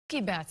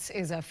Mookie Betts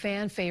is a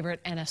fan favorite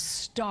and a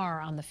star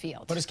on the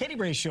field. But as Katie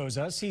Bray shows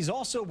us, he's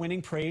also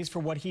winning praise for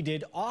what he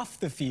did off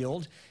the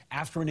field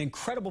after an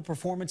incredible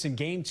performance in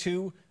Game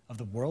 2 of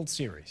the World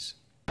Series.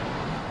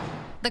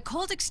 The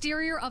cold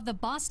exterior of the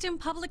Boston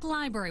Public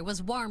Library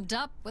was warmed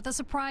up with a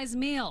surprise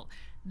meal.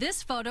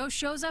 This photo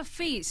shows a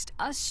feast,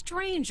 a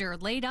stranger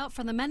laid out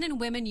for the men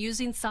and women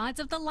using sides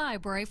of the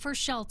library for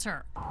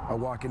shelter. I'm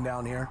walking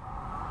down here,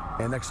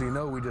 and next thing you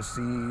know, we just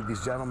see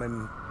these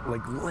gentlemen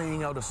like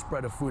laying out a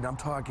spread of food. I'm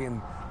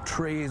talking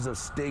trays of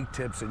steak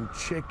tips and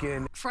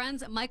chicken.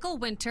 Friends Michael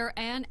Winter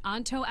and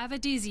Anto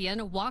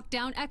Avedizian walked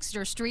down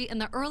Exeter Street in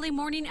the early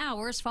morning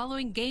hours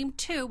following Game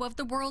 2 of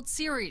the World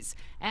Series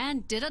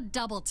and did a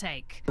double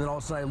take. And then all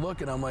of a sudden I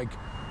look and I'm like,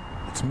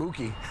 it's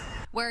Mookie.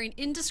 Wearing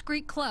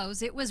indiscreet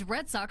clothes, it was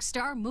Red Sox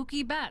star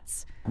Mookie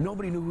Betts.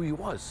 Nobody knew who he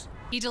was.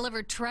 He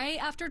delivered tray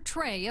after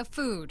tray of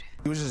food.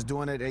 He was just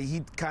doing it.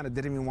 He kind of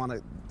didn't even want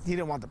to, he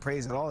didn't want the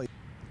praise at all.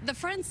 The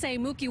friends say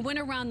Mookie went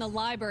around the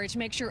library to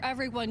make sure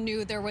everyone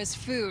knew there was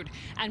food,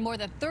 and more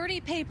than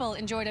 30 people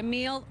enjoyed a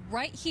meal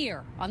right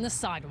here on the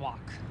sidewalk.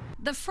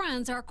 The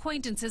friends are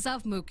acquaintances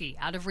of Mookie.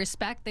 Out of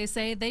respect, they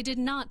say they did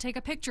not take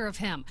a picture of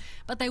him,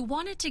 but they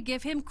wanted to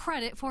give him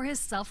credit for his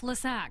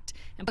selfless act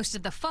and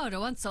posted the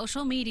photo on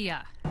social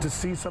media. To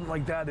see something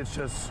like that,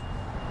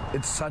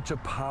 it's such a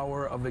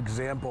power of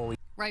example.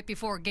 Right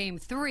before Game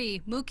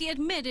 3, Mookie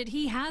admitted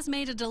he has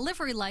made a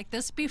delivery like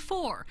this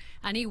before,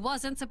 and he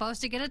wasn't supposed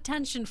to get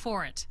attention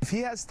for it. If he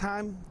has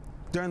time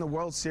during the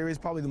World Series,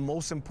 probably the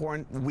most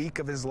important week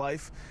of his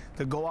life,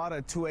 to go out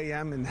at 2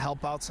 a.m. and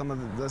help out some of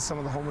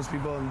the homeless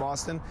people in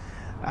Boston,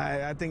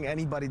 I think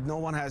no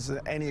one has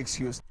any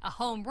excuse. A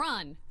home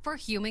run for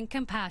human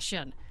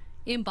compassion.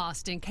 In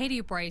Boston,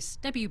 Katie Bryce,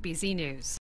 WBZ News.